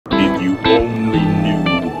you only knew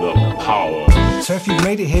the power. So if you've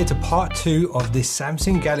made it here to part 2 of this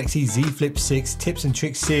Samsung Galaxy Z Flip 6 tips and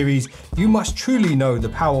tricks series, you must truly know the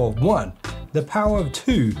power of 1, the power of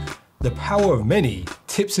 2, the power of many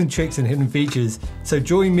tips and tricks and hidden features. So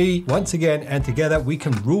join me once again and together we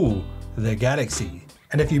can rule the Galaxy.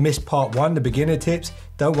 And if you missed part 1, the beginner tips,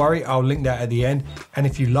 don't worry, I'll link that at the end. And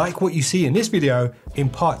if you like what you see in this video, in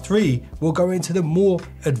part 3, we'll go into the more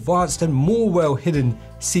advanced and more well hidden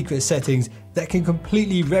secret settings that can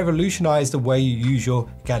completely revolutionize the way you use your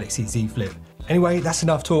Galaxy Z Flip. Anyway, that's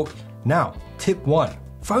enough talk. Now, tip 1.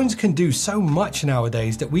 Phones can do so much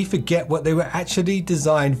nowadays that we forget what they were actually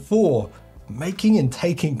designed for. Making and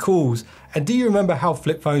taking calls. And do you remember how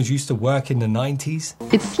flip phones used to work in the 90s?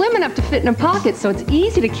 It's slim enough to fit in a pocket, so it's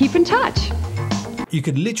easy to keep in touch. You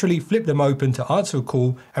could literally flip them open to answer a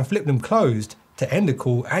call and flip them closed to end a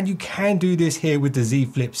call, and you can do this here with the Z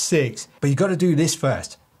Flip 6, but you got to do this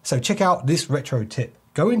first. So check out this retro tip.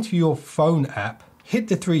 Go into your phone app, hit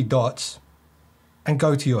the 3 dots, and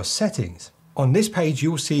go to your settings. On this page,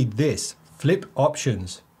 you'll see this, Flip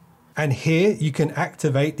Options. And here you can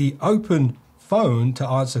activate the open phone to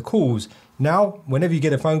answer calls. Now, whenever you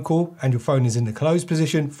get a phone call and your phone is in the closed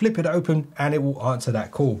position, flip it open and it will answer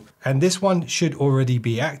that call. And this one should already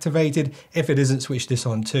be activated. If it isn't, switch this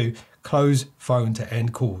on to close phone to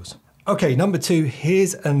end calls. Okay, number 2,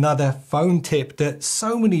 here's another phone tip that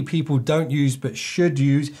so many people don't use but should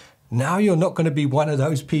use. Now you're not going to be one of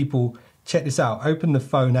those people. Check this out, open the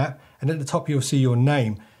phone app and at the top you'll see your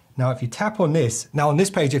name. Now, if you tap on this, now on this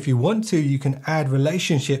page, if you want to, you can add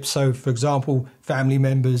relationships. So for example, family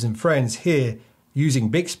members and friends here using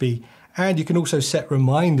Bixby. And you can also set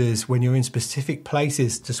reminders when you're in specific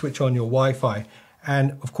places to switch on your Wi-Fi.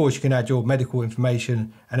 And of course, you can add your medical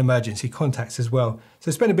information and emergency contacts as well.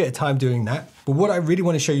 So spend a bit of time doing that. But what I really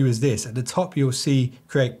want to show you is this. At the top, you'll see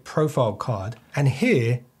create profile card. And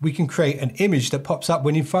here we can create an image that pops up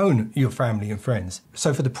when you phone your family and friends.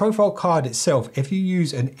 So for the profile card itself, if you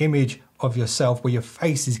use an image of yourself where your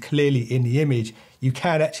face is clearly in the image, you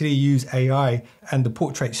can actually use AI and the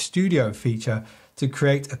Portrait Studio feature to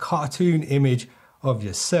create a cartoon image of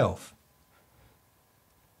yourself,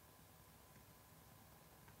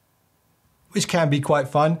 which can be quite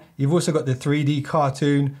fun. You've also got the 3D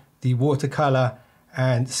cartoon, the watercolor,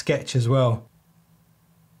 and sketch as well.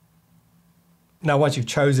 Now, once you've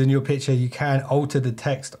chosen your picture, you can alter the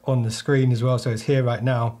text on the screen as well. So it's here right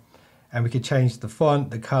now, and we can change the font,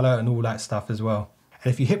 the color, and all that stuff as well.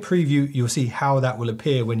 And if you hit preview, you'll see how that will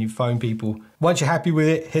appear when you phone people. Once you're happy with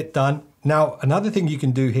it, hit done. Now, another thing you can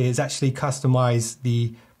do here is actually customize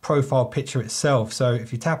the profile picture itself. So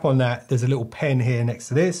if you tap on that, there's a little pen here next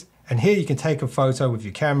to this. And here you can take a photo with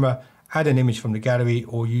your camera, add an image from the gallery,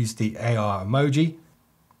 or use the AR emoji.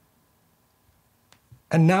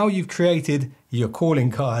 And now you've created your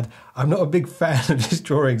calling card. I'm not a big fan of this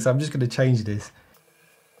drawing, so I'm just going to change this.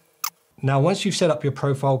 Now, once you've set up your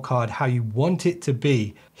profile card how you want it to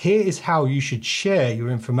be, here is how you should share your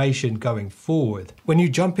information going forward. When you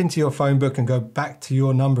jump into your phone book and go back to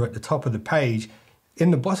your number at the top of the page,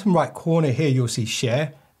 in the bottom right corner here, you'll see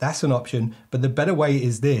share. That's an option, but the better way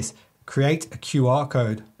is this, create a QR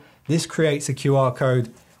code. This creates a QR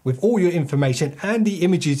code with all your information and the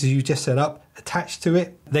images you just set up attached to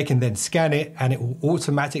it. They can then scan it and it will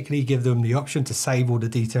automatically give them the option to save all the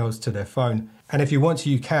details to their phone. And if you want to,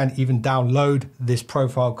 you can even download this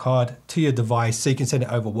profile card to your device so you can send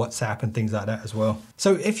it over WhatsApp and things like that as well.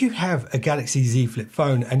 So if you have a Galaxy Z Flip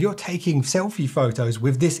phone and you're taking selfie photos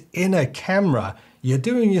with this inner camera, you're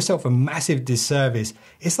doing yourself a massive disservice.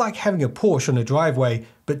 It's like having a Porsche on a driveway,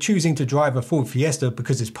 but choosing to drive a Ford Fiesta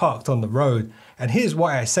because it's parked on the road. And here's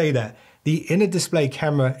why I say that. The inner display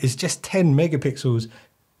camera is just 10 megapixels.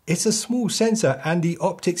 It's a small sensor and the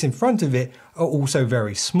optics in front of it are also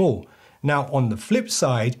very small. Now on the flip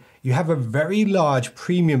side, you have a very large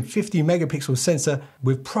premium 50 megapixel sensor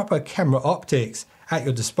with proper camera optics at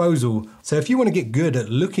your disposal. So if you want to get good at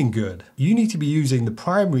looking good, you need to be using the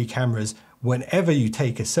primary cameras whenever you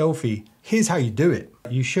take a selfie. Here's how you do it.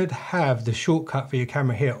 You should have the shortcut for your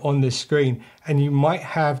camera here on this screen, and you might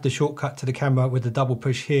have the shortcut to the camera with the double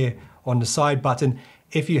push here on the side button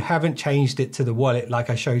if you haven't changed it to the wallet like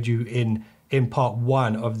I showed you in part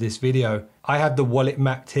 1 of this video. I have the wallet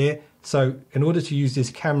mapped here. So in order to use this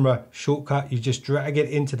camera shortcut, you just drag it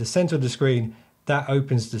into the center of the screen. That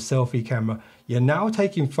opens the selfie camera. You're now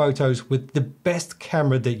taking photos with the best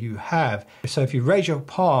camera that you have. So if you raise your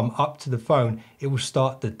palm up to the phone, it will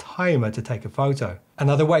start the timer to take a photo.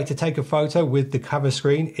 Another way to take a photo with the cover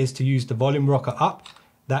screen is to use the volume rocker up.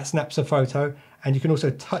 That snaps a photo, and you can also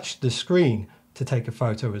touch the screen to take a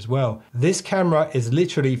photo as well. This camera is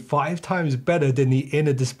literally 5 times better than the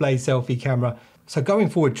inner display selfie camera. So going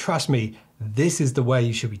forward, trust me, this is the way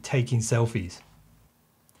you should be taking selfies.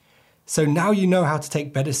 So now you know how to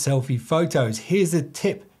take better selfie photos. Here's a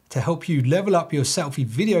tip to help you level up your selfie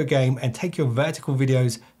video game and take your vertical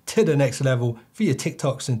videos to the next level for your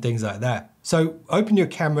TikToks and things like that. So open your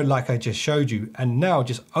camera like I just showed you, and now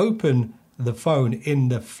just open the phone in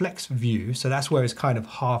the flex view. So that's where it's kind of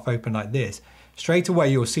half open like this. Straight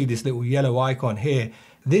away you'll see this little yellow icon here.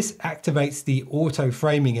 This activates the auto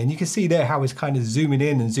framing, and you can see there how it's kind of zooming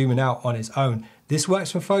in and zooming out on its own. This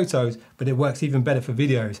works for photos, but it works even better for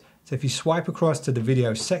videos. So if you swipe across to the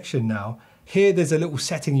video section now, here there's a little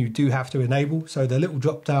setting you do have to enable. So the little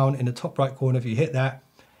drop down in the top right corner, if you hit that,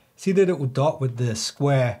 see the little dot with the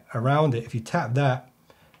square around it? If you tap that,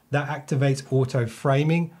 that activates auto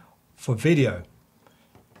framing for video.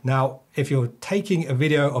 Now, if you're taking a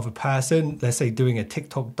video of a person, let's say doing a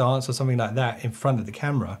TikTok dance or something like that in front of the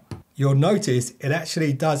camera, you'll notice it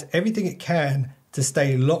actually does everything it can to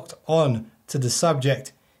stay locked on to the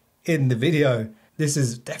subject in the video. This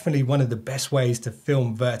is definitely one of the best ways to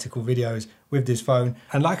film vertical videos with this phone.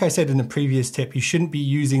 And like I said in the previous tip, you shouldn't be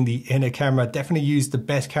using the inner camera. Definitely use the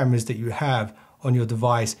best cameras that you have on your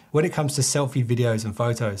device when it comes to selfie videos and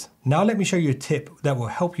photos. Now let me show you a tip that will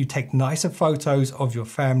help you take nicer photos of your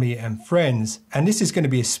family and friends. And this is going to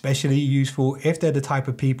be especially useful if they're the type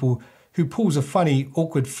of people who pulls a funny,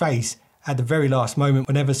 awkward face at the very last moment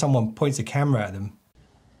whenever someone points a camera at them.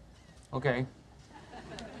 Okay.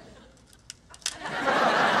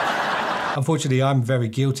 Unfortunately, I'm very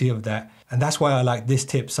guilty of that, and that's why I like this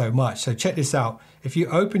tip so much. So check this out. If you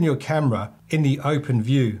open your camera in the open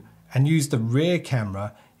view and use the rear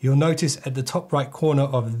camera, you'll notice at the top right corner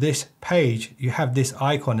of this page, you have this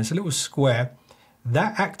icon. It's a little square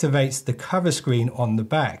that activates the cover screen on the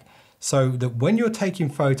back, so that when you're taking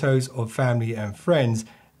photos of family and friends,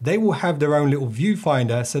 they will have their own little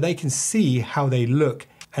viewfinder so they can see how they look.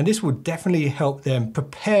 And this will definitely help them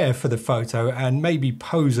prepare for the photo and maybe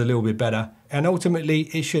pose a little bit better. And ultimately,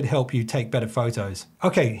 it should help you take better photos.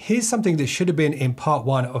 Okay, here's something that should have been in part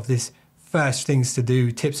 1 of this first things to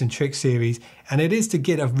do tips and tricks series, and it is to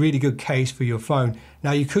get a really good case for your phone.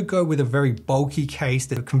 Now you could go with a very bulky case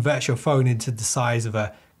that converts your phone into the size of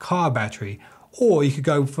a car battery, or you could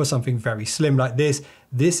go for something very slim like this.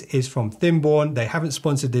 This is from Thinborn. They haven't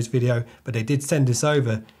sponsored this video, but they did send this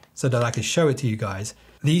over so that I can show it to you guys.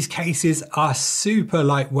 These cases are super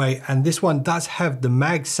lightweight, and this one does have the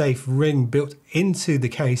MagSafe ring built into the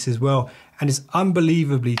case as well, and it's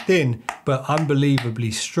unbelievably thin but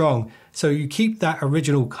unbelievably strong. So you keep that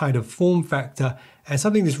original kind of form factor, and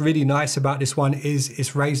something that's really nice about this one is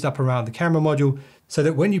it's raised up around the camera module so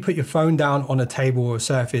that when you put your phone down on a table or a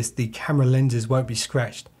surface, the camera lenses won't be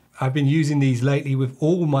scratched. I've been using these lately with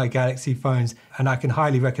all my Galaxy phones, and I can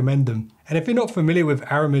highly recommend them. And if you're not familiar with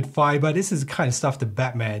aramid fiber, this is the kind of stuff that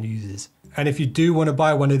Batman uses. And if you do want to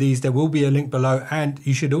buy one of these, there will be a link below, and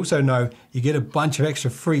you should also know you get a bunch of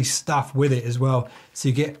extra free stuff with it as well. So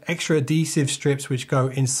you get extra adhesive strips which go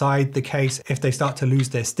inside the case if they start to lose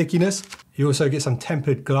their stickiness. You also get some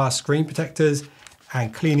tempered glass screen protectors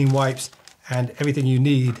and cleaning wipes and everything you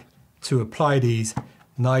need to apply these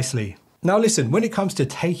nicely. Now listen, when it comes to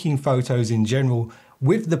taking photos in general,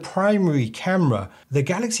 with the primary camera, the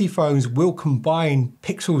Galaxy phones will combine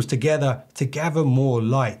pixels together to gather more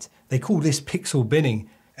light. They call this pixel binning,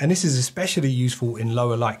 and this is especially useful in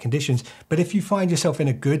lower light conditions. But if you find yourself in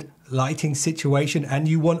a good lighting situation and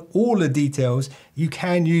you want all the details, you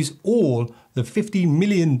can use all the 50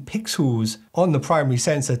 million pixels on the primary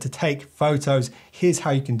sensor to take photos. Here's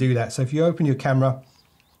how you can do that. So if you open your camera,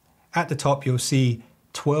 at the top you'll see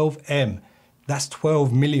 12M. That's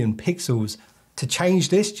 12 million pixels. To change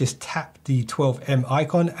this, just tap the 12M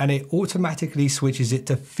icon and it automatically switches it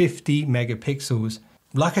to 50 megapixels.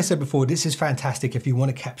 Like I said before, this is fantastic if you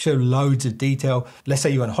want to capture loads of detail. Let's say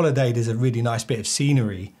you're on holiday, there's a really nice bit of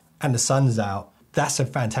scenery and the sun's out. That's a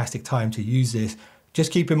fantastic time to use this.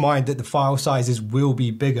 Just keep in mind that the file sizes will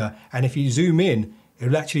be bigger, and if you zoom in, it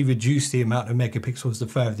will actually reduce the amount of megapixels the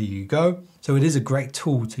further you go. So it is a great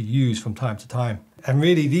tool to use from time to time. And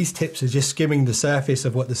really, these tips are just skimming the surface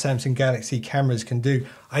of what the Samsung Galaxy cameras can do.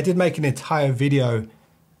 I did make an entire video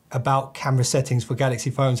about camera settings for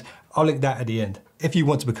Galaxy phones. I'll link that at the end if you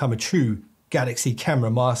want to become a true Galaxy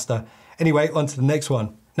camera master. Anyway, on to the next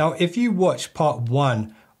one. Now, if you watch part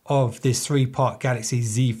 1 of this 3-part Galaxy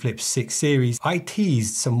Z Flip 6 series, I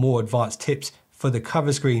teased some more advanced tips for the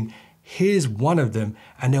cover screen. Here's one of them,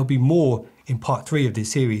 and there'll be more in part 3 of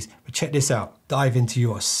this series. But check this out. Dive into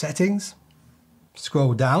your settings,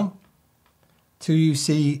 scroll down, till you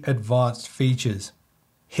see advanced features.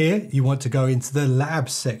 Here you want to go into the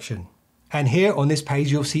labs section. And here on this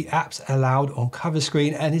page, you'll see apps allowed on cover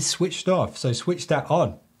screen and it's switched off. So switch that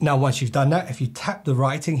on. Now, once you've done that, if you tap the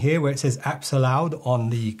writing here where it says apps allowed on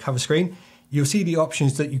the cover screen, you'll see the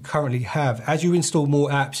options that you currently have. As you install more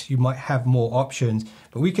apps, you might have more options,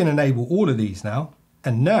 but we can enable all of these now.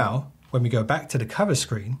 And now, when we go back to the cover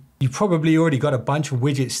screen, you probably already got a bunch of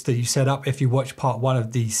widgets that you set up if you watch part 1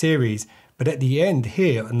 of the series. But at the end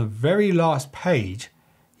here, on the very last page,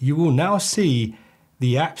 you will now see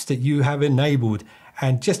the apps that you have enabled.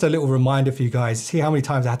 And just a little reminder for you guys, see how many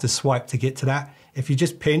times I had to swipe to get to that? If you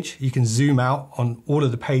just pinch, you can zoom out on all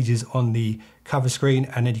of the pages on the cover screen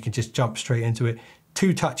and then you can just jump straight into it.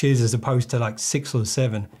 2 touches as opposed to like 6 or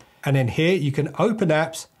 7. And then here you can open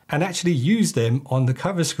apps and actually use them on the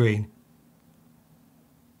cover screen.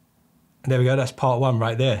 And there we go, that's part 1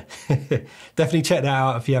 right there. Definitely check that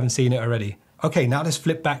out if you haven't seen it already. Okay, now let's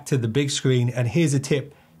flip back to the big screen and here's a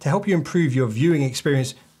tip to help you improve your viewing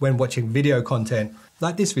experience when watching video content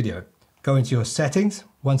like this video. Go into your settings.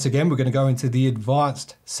 Once again, we're going to go into the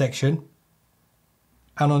advanced section.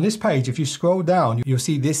 And on this page, if you scroll down, you'll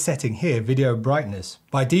see this setting here, video brightness.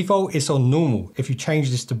 By default, it's on normal. If you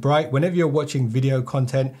change this to bright, whenever you're watching video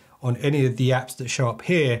content on any of the apps that show up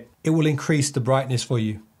here, it will increase the brightness for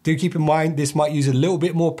you. Do keep in mind, this might use a little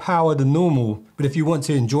bit more power than normal, but if you want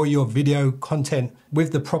to enjoy your video content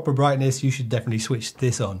with the proper brightness, you should definitely switch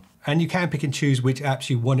this on. And you can pick and choose which apps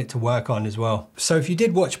you want it to work on as well. So if you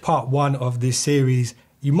did watch part 1 of this series,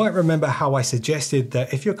 you might remember how I suggested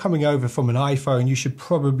that if you're coming over from an iPhone, you should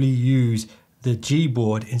probably use the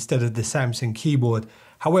Gboard instead of the Samsung keyboard.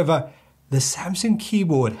 However, the Samsung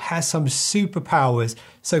keyboard has some superpowers.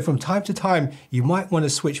 So from time to time, you might want to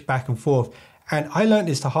switch back and forth. And I learned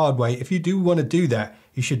this the hard way. If you do want to do that,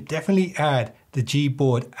 you should definitely add the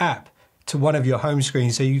Gboard app to one of your home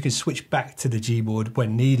screens so you can switch back to the Gboard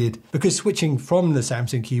when needed. Because switching from the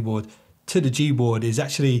Samsung keyboard to the Gboard is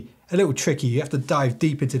actually a little tricky. You have to dive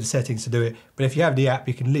deep into the settings to do it. But if you have the app,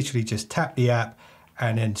 you can literally just tap the app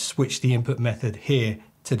and then switch the input method here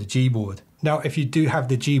to the Gboard. Now, if you do have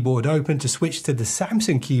the Gboard open, to switch to the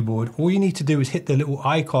Samsung keyboard, all you need to do is hit the little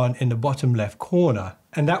icon in the bottom left corner.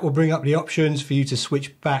 And that will bring up the options for you to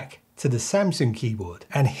switch back to the Samsung keyboard.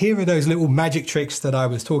 And here are those little magic tricks that I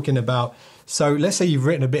was talking about. So let's say you've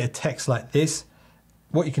written a bit of text like this.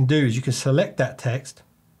 What you can do is you can select that text.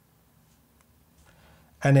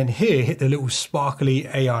 And then here, hit the little sparkly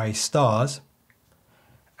AI stars.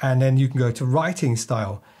 And then you can go to writing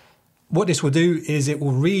style. What this will do is it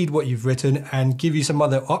will read what you've written and give you some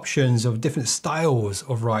other options of different styles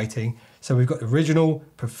of writing. So we've got original,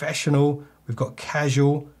 professional, we've got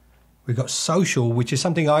casual, we've got social, which is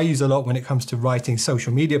something I use a lot when it comes to writing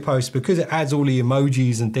social media posts because it adds all the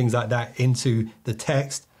emojis and things like that into the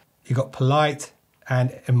text. You've got polite and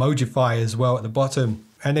emojify as well at the bottom.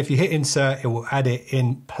 And if you hit insert, it will add it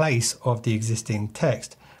in place of the existing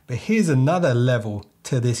text. But here's another level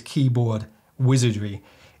to this keyboard wizardry.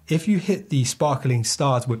 If you hit the sparkling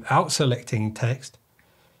stars without selecting text,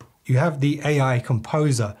 you have the AI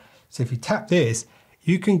composer. So if you tap this,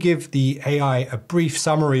 you can give the AI a brief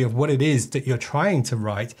summary of what it is that you're trying to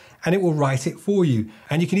write, and it will write it for you.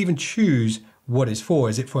 And you can even choose what it's for.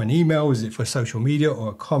 Is it for an email? Is it for social media or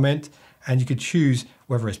a comment? And you could choose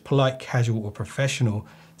whether it's polite, casual, or professional.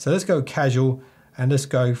 So let's go casual and let's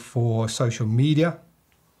go for social media.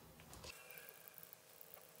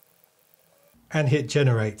 And hit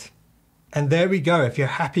generate. And there we go. If you're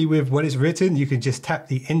happy with what is written, you can just tap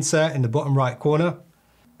the insert in the bottom right corner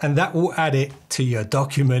and that will add it to your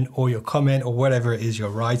document or your comment or whatever it is you're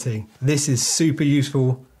writing. This is super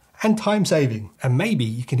useful and time saving. And maybe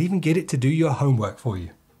you can even get it to do your homework for you.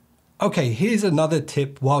 Okay, here's another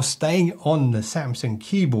tip while staying on the Samsung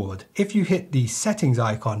keyboard. If you hit the settings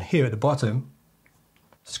icon here at the bottom,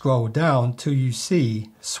 scroll down till you see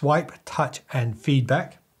swipe, touch, and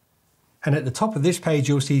feedback. And at the top of this page,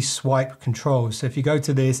 you'll see swipe controls. So if you go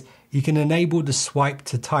to this, you can enable the swipe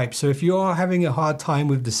to type. So if you are having a hard time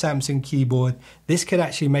with the Samsung keyboard, this could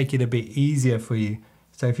actually make it a bit easier for you.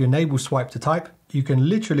 So if you enable swipe to type, you can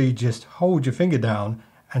literally just hold your finger down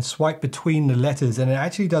and swipe between the letters. And it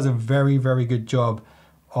actually does a very, very good job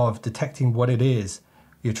of detecting what it is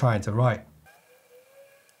you're trying to write.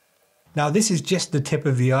 Now, this is just the tip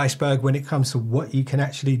of the iceberg when it comes to what you can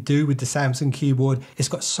actually do with the Samsung keyboard. It's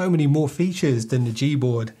got so many more features than the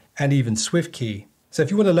Gboard and even SwiftKey. So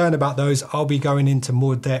if you want to learn about those, I'll be going into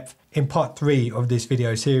more depth in part 3 of this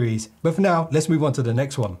video series. But for now, let's move on to the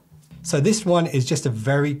next one. So this one is just a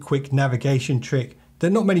very quick navigation trick that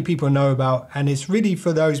not many people know about, and it's really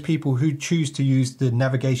for those people who choose to use the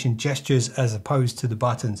navigation gestures as opposed to the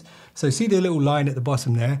buttons. So see the little line at the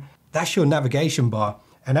bottom there? That's your navigation bar.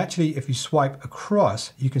 And actually, if you swipe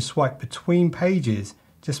across, you can swipe between pages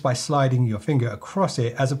just by sliding your finger across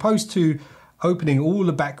it, as opposed to opening all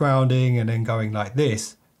the backgrounding and then going like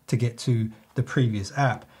this to get to the previous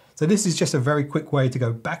app. So this is just a very quick way to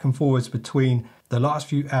go back and forwards between the last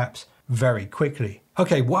few apps very quickly.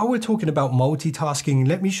 Okay, while we're talking about multitasking,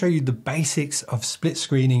 let me show you the basics of split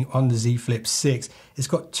screening on the Z Flip 6. It's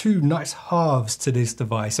got two nice halves to this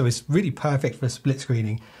device, so it's really perfect for split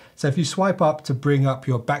screening. So if you swipe up to bring up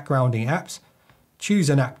your backgrounding apps, choose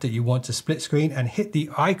an app that you want to split screen and hit the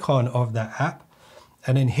icon of that app.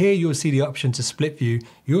 And then here you'll see the option to split view.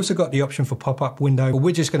 You also got the option for pop-up window, but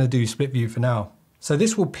we're just going to do split view for now. So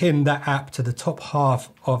this will pin that app to the top half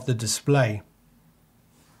of the display.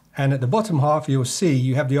 And at the bottom half, you'll see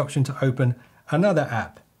you have the option to open another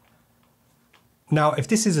app. Now, if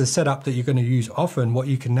this is a setup that you're going to use often, what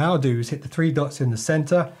you can now do is hit the three dots in the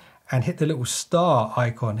center and hit the little star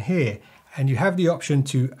icon here. And you have the option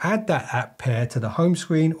to add that app pair to the home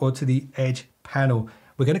screen or to the edge panel.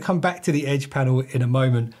 We're going to come back to the edge panel in a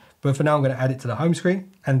moment, but for now I'm going to add it to the home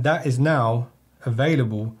screen. And that is now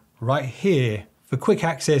available right here for quick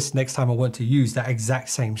access next time I want to use that exact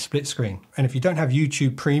same split screen. And if you don't have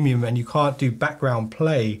YouTube Premium and you can't do background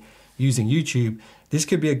play using YouTube, this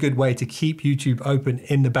could be a good way to keep YouTube open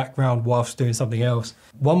in the background whilst doing something else.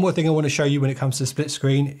 One more thing I want to show you when it comes to split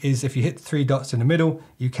screen is if you hit the three dots in the middle,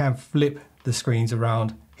 you can flip the screens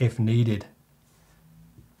around if needed.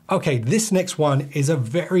 Okay, this next one is a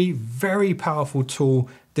very, very powerful tool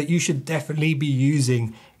that you should definitely be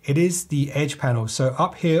using. It is the edge panel. So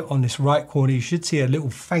up here on this right corner, you should see a little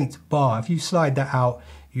faint bar. If you slide that out,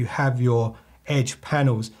 you have your edge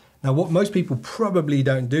panels. Now, what most people probably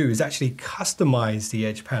don't do is actually customize the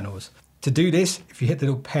edge panels. To do this, if you hit the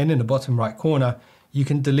little pen in the bottom right corner, you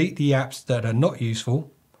can delete the apps that are not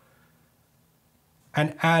useful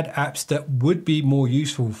and add apps that would be more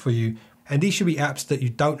useful for you. And these should be apps that you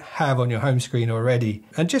don't have on your home screen already.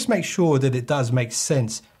 And just make sure that it does make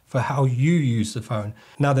sense for how you use the phone.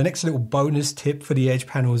 Now, the next little bonus tip for the edge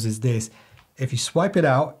panels is this. If you swipe it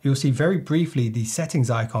out, you'll see very briefly the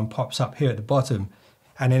settings icon pops up here at the bottom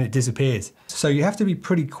and then it disappears. So you have to be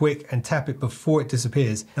pretty quick and tap it before it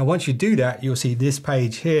disappears. Now, once you do that, you'll see this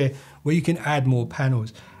page here where you can add more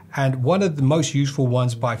panels. And one of the most useful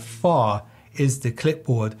ones by far is the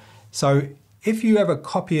clipboard. So if you ever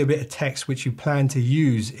copy a bit of text which you plan to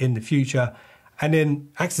use in the future, and then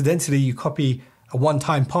accidentally you copy a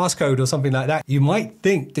one-time passcode or something like that, you might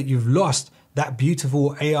think that you've lost that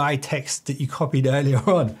beautiful AI text that you copied earlier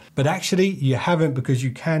on. But actually you haven't, because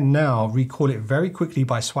you can now recall it very quickly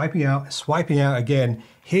by swiping out again.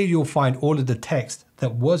 Here you'll find all of the text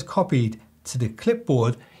that was copied to the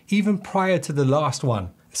clipboard even prior to the last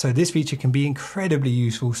one. So this feature can be incredibly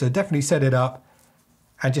useful. So definitely set it up.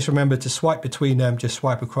 And just remember to swipe between them, just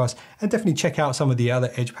swipe across, and definitely check out some of the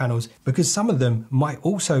other edge panels because some of them might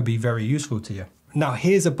also be very useful to you. Now,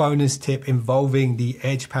 here's a bonus tip involving the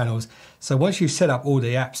edge panels. So once you've set up all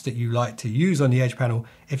the apps that you like to use on the edge panel,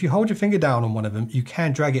 if you hold your finger down on one of them, you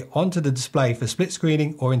can drag it onto the display for split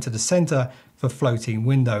screening or into the center for floating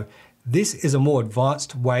window. This is a more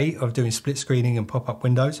advanced way of doing split screening and pop-up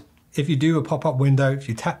windows. If you do a pop-up window, if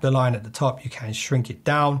you tap the line at the top, you can shrink it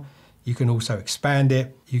down. You can also expand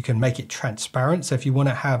it. You can make it transparent. So if you want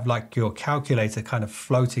to have like your calculator kind of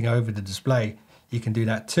floating over the display, you can do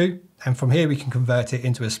that too. And from here, we can convert it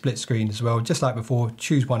into a split screen as well. Just like before,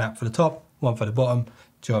 choose one app for the top, one for the bottom,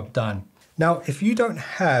 job done. Now, if you don't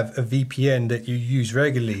have a VPN that you use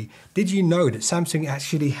regularly, did you know that Samsung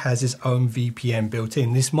actually has its own VPN built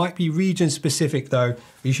in? This might be region specific though, but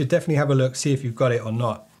you should definitely have a look, see if you've got it or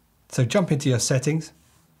not. So jump into your settings,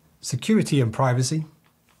 security and privacy,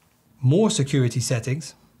 more security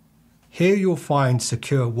settings. Here you'll find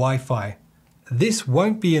secure Wi-Fi. This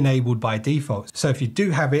won't be enabled by default. So if you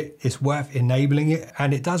do have it, it's worth enabling it,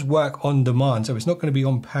 and it does work on demand. So it's not going to be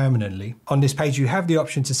on permanently. On this page, you have the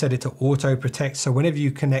option to set it to auto protect. So whenever you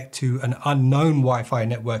connect to an unknown Wi-Fi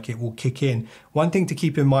network, it will kick in. One thing to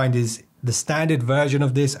keep in mind is the standard version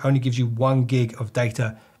of this only gives you 1 gig of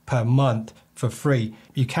data per month for free.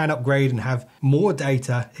 You can upgrade and have more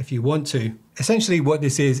data if you want to. Essentially what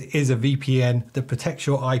this is a VPN that protects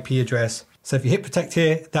your IP address. So if you hit protect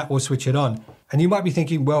here, that will switch it on. And you might be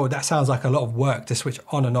thinking, well, that sounds like a lot of work to switch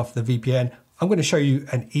on and off the VPN. I'm going to show you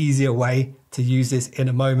an easier way to use this in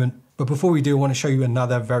a moment. But before we do, I want to show you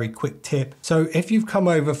another very quick tip. So if you've come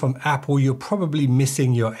over from Apple, you're probably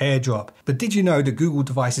missing your AirDrop. But did you know that Google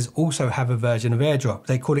devices also have a version of AirDrop?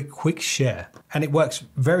 They call it Quick Share. And it works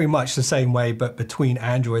very much the same way, but between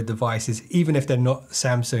Android devices, even if they're not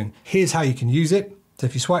Samsung. Here's how you can use it. So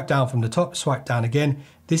if you swipe down from the top, swipe down again,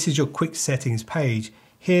 this is your quick settings page.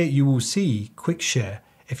 Here you will see Quick Share.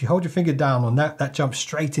 If you hold your finger down on that, that jumps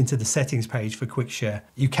straight into the settings page for Quick Share.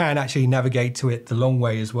 You can actually navigate to it the long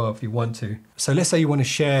way as well if you want to. So let's say you want to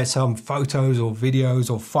share some photos or videos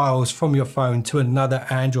or files from your phone to another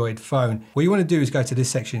Android phone. What you want to do is go to this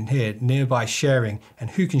section here, nearby sharing,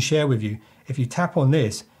 and who can share with you. If you tap on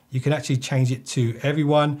this, you can actually change it to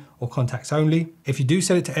everyone or contacts only. If you do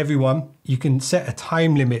set it to everyone, you can set a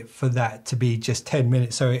time limit for that to be just 10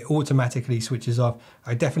 minutes, so it automatically switches off.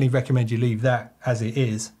 I definitely recommend you leave that as it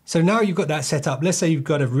is. So now you've got that set up. Let's say you've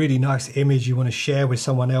got a really nice image you want to share with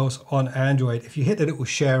someone else on Android. If you hit the little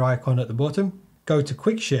share icon at the bottom, go to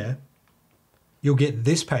Quick Share, you'll get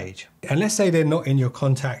this page. And let's say they're not in your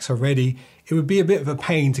contacts already, it would be a bit of a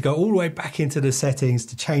pain to go all the way back into the settings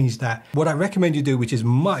to change that. What I recommend you do, which is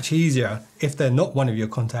much easier if they're not one of your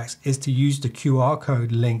contacts, is to use the QR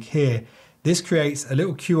code link here. This creates a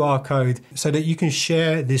little QR code so that you can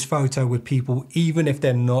share this photo with people even if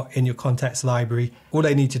they're not in your contacts library. All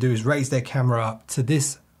they need to do is raise their camera up to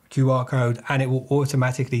this QR code and it will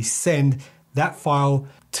automatically send that file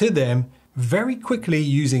to them very quickly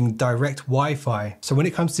using direct Wi-Fi. So when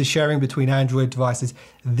it comes to sharing between Android devices,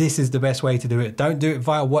 this is the best way to do it. Don't do it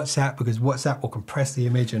via WhatsApp because WhatsApp will compress the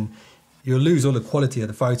image and you'll lose all the quality of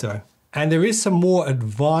the photo. And there is some more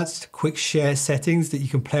advanced quick share settings that you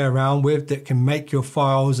can play around with that can make your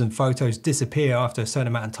files and photos disappear after a certain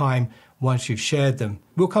amount of time once you've shared them.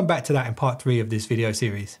 We'll come back to that in part 3 of this video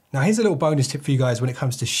series. Now here's a little bonus tip for you guys when it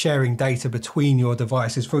comes to sharing data between your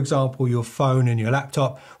devices. For example, your phone and your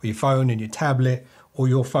laptop, or your phone and your tablet, or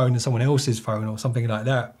your phone and someone else's phone or something like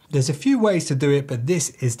that. There's a few ways to do it, but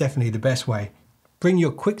this is definitely the best way. Bring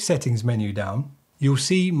your quick settings menu down. You'll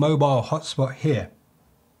see mobile hotspot here.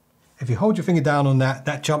 If you hold your finger down on that,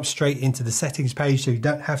 that jumps straight into the settings page so you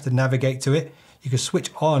don't have to navigate to it. You can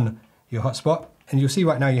switch on your hotspot. And you'll see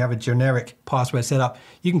right now you have a generic password set up.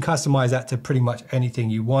 You can customize that to pretty much anything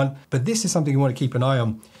you want, but this is something you want to keep an eye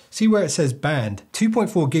on. See where it says band?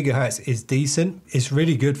 2.4 gigahertz is decent. It's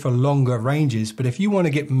really good for longer ranges, but if you want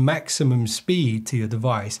to get maximum speed to your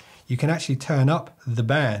device, you can actually turn up the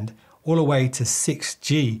band all the way to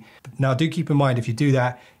 6G. Now do keep in mind if you do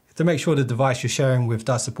that, to make sure the device you're sharing with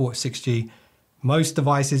does support 6G. Most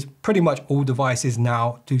devices, pretty much all devices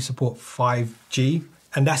now do support 5G.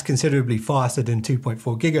 And that's considerably faster than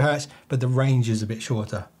 2.4 gigahertz, but the range is a bit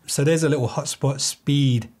shorter. So there's a little hotspot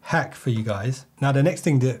speed hack for you guys. Now the next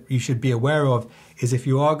thing that you should be aware of is if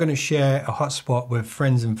you are going to share a hotspot with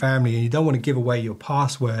friends and family and you don't want to give away your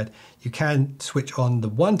password, you can switch on the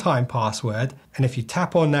one-time password. And if you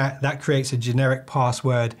tap on that, that creates a generic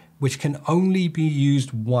password which can only be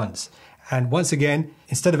used once. And once again,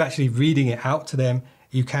 instead of actually reading it out to them,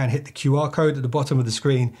 you can hit the QR code at the bottom of the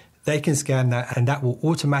screen. They can scan that and that will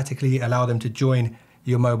automatically allow them to join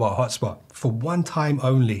your mobile hotspot for one time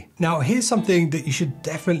only. Now here's something that you should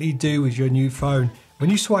definitely do with your new phone.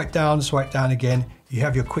 When you swipe down again, you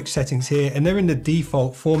have your quick settings here and they're in the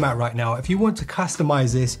default format right now. If you want to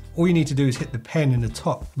customize this, all you need to do is hit the pen in the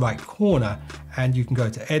top right corner and you can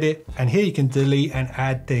go to edit, and here you can delete and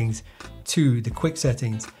add things to the quick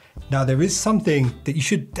settings. Now there is something that you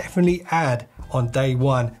should definitely add on day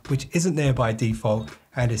one, which isn't there by default,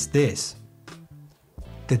 and it's this,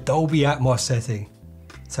 the Dolby Atmos setting.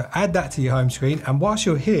 So add that to your home screen, and whilst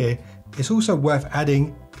you're here, it's also worth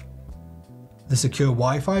adding the secure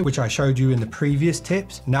Wi-Fi, which I showed you in the previous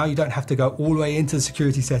tips. Now you don't have to go all the way into the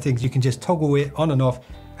security settings, you can just toggle it on and off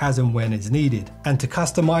as and when it's needed. And to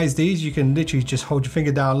customize these, you can literally just hold your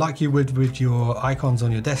finger down like you would with your icons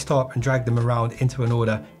on your desktop and drag them around into an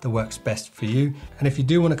order that works best for you. And if you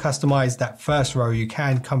do want to customize that first row, you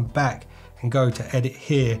can come back and go to edit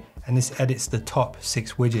here, and this edits the top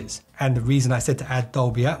 6 widgets. And the reason I said to add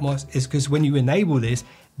Dolby Atmos is because when you enable this,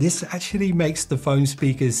 this actually makes the phone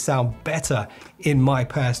speakers sound better, in my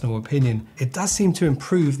personal opinion. It does seem to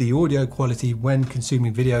improve the audio quality when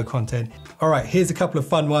consuming video content. All right, here's a couple of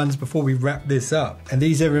fun ones before we wrap this up. And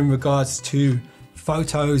these are in regards to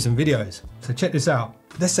photos and videos. So check this out.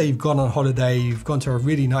 Let's say you've gone on holiday, you've gone to a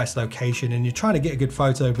really nice location and you're trying to get a good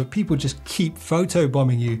photo, but people just keep photo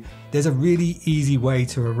bombing you. There's a really easy way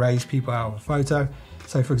to erase people out of a photo.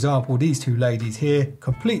 So for example, these two ladies here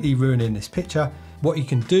completely ruining this picture. What you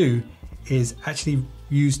can do is actually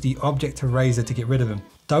use the object eraser to get rid of them.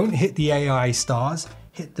 Don't hit the AI stars,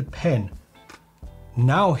 hit the pen.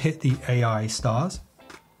 Now hit the AI stars.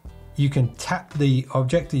 You can tap the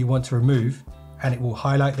object that you want to remove and it will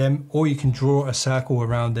highlight them, or you can draw a circle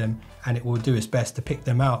around them and it will do its best to pick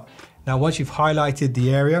them out. Now, once you've highlighted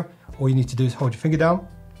the area, all you need to do is hold your finger down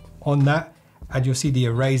on that and you'll see the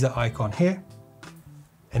eraser icon here.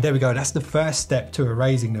 And there we go, that's the first step to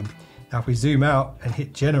erasing them. Now, if we zoom out and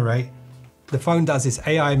hit generate, the phone does this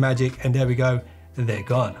AI magic and there we go, they're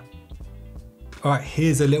gone. All right,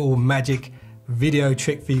 here's a little magic video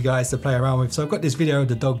trick for you guys to play around with. So I've got this video of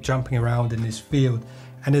the dog jumping around in this field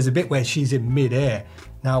and there's a bit where she's in mid-air.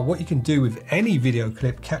 Now, what you can do with any video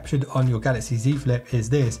clip captured on your Galaxy Z Flip is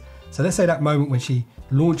this. So let's say that moment when she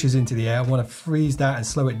launches into the air, I want to freeze that and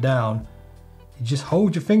slow it down. You just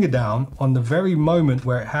hold your finger down on the very moment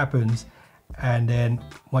where it happens, and then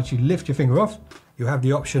once you lift your finger off, you'll have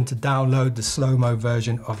the option to download the slow-mo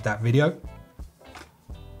version of that video.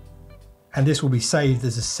 And this will be saved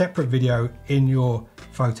as a separate video in your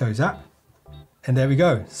Photos app. And there we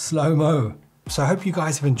go, slow-mo. So I hope you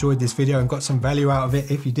guys have enjoyed this video and got some value out of it.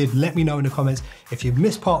 If you did, let me know in the comments. If you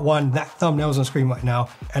missed part 1, that thumbnail's on screen right now.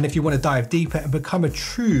 And if you want to dive deeper and become a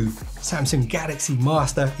true Samsung Galaxy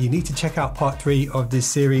master, you need to check out part 3 of this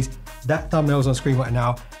series. That thumbnail's on screen right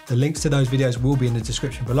now. The links to those videos will be in the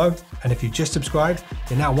description below. And if you just subscribed,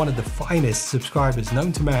 you're now one of the finest subscribers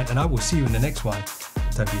known to man, and I will see you in the next one.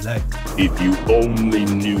 Don't be late. If you only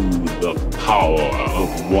knew the power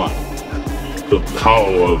of one, the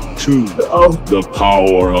power of two, the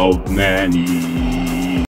power of many.